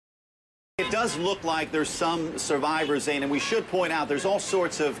does look like there's some survivors, Zane, and we should point out there's all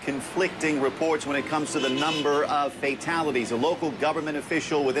sorts of conflicting reports when it comes to the number of fatalities. A local government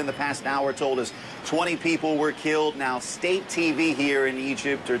official within the past hour told us 20 people were killed. Now, state TV here in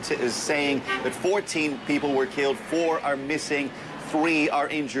Egypt is saying that 14 people were killed, 4 are missing, 3 are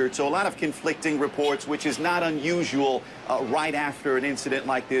injured. So a lot of conflicting reports, which is not unusual right after an incident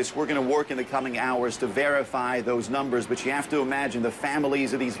like this. We're going to work in the coming hours to verify those numbers, but you have to imagine the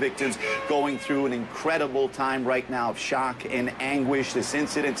families of these victims going through an incredible time right now of shock and anguish. This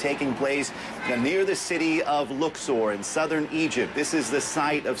incident taking place near the city of Luxor in southern Egypt. This is the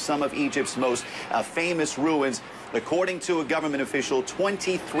site of some of Egypt's most famous ruins. According to a government official,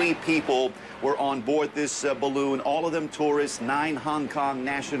 23 people were on board this balloon, all of them tourists, 9 Hong Kong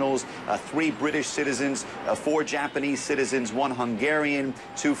nationals, 3 British citizens, 4 Japanese citizens, 1 Hungarian,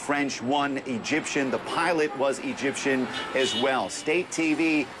 2 French, 1 Egyptian. The pilot was Egyptian as well. State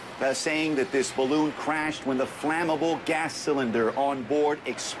TV saying that this balloon crashed when the flammable gas cylinder on board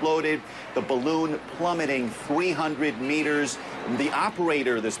exploded, the balloon plummeting 300 meters. The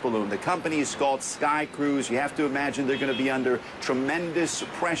operator of this balloon, the company is called Sky Cruise. You have to imagine they're going to be under tremendous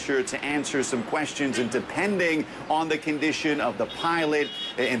pressure to answer some questions, and depending on the condition of the pilot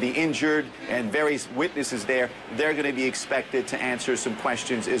and the injured and various witnesses there, they're going to be expected to answer some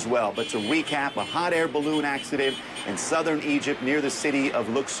questions as well. But to recap, a hot air balloon accident in southern Egypt near the city of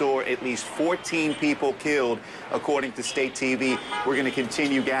Luxor. At least 14 people killed, according to state TV. We're going to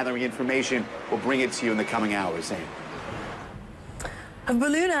continue gathering information. We'll bring it to you in the coming hours. Zane. Have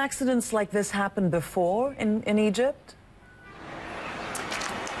balloon accidents like this happened before in Egypt?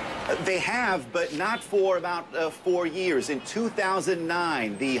 They have, but not for about 4 years. In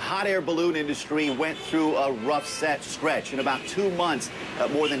 2009, the hot air balloon industry went through a rough stretch. In about 2 months,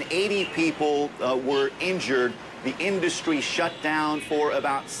 more than 80 people were injured. The industry shut down for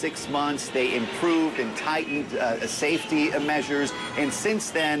about 6 months. They improved and tightened safety measures. And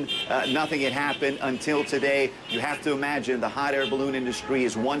since then, nothing had happened until today. You have to imagine the hot air balloon industry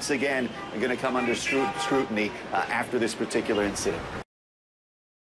is once again going to come under scrutiny after this particular incident.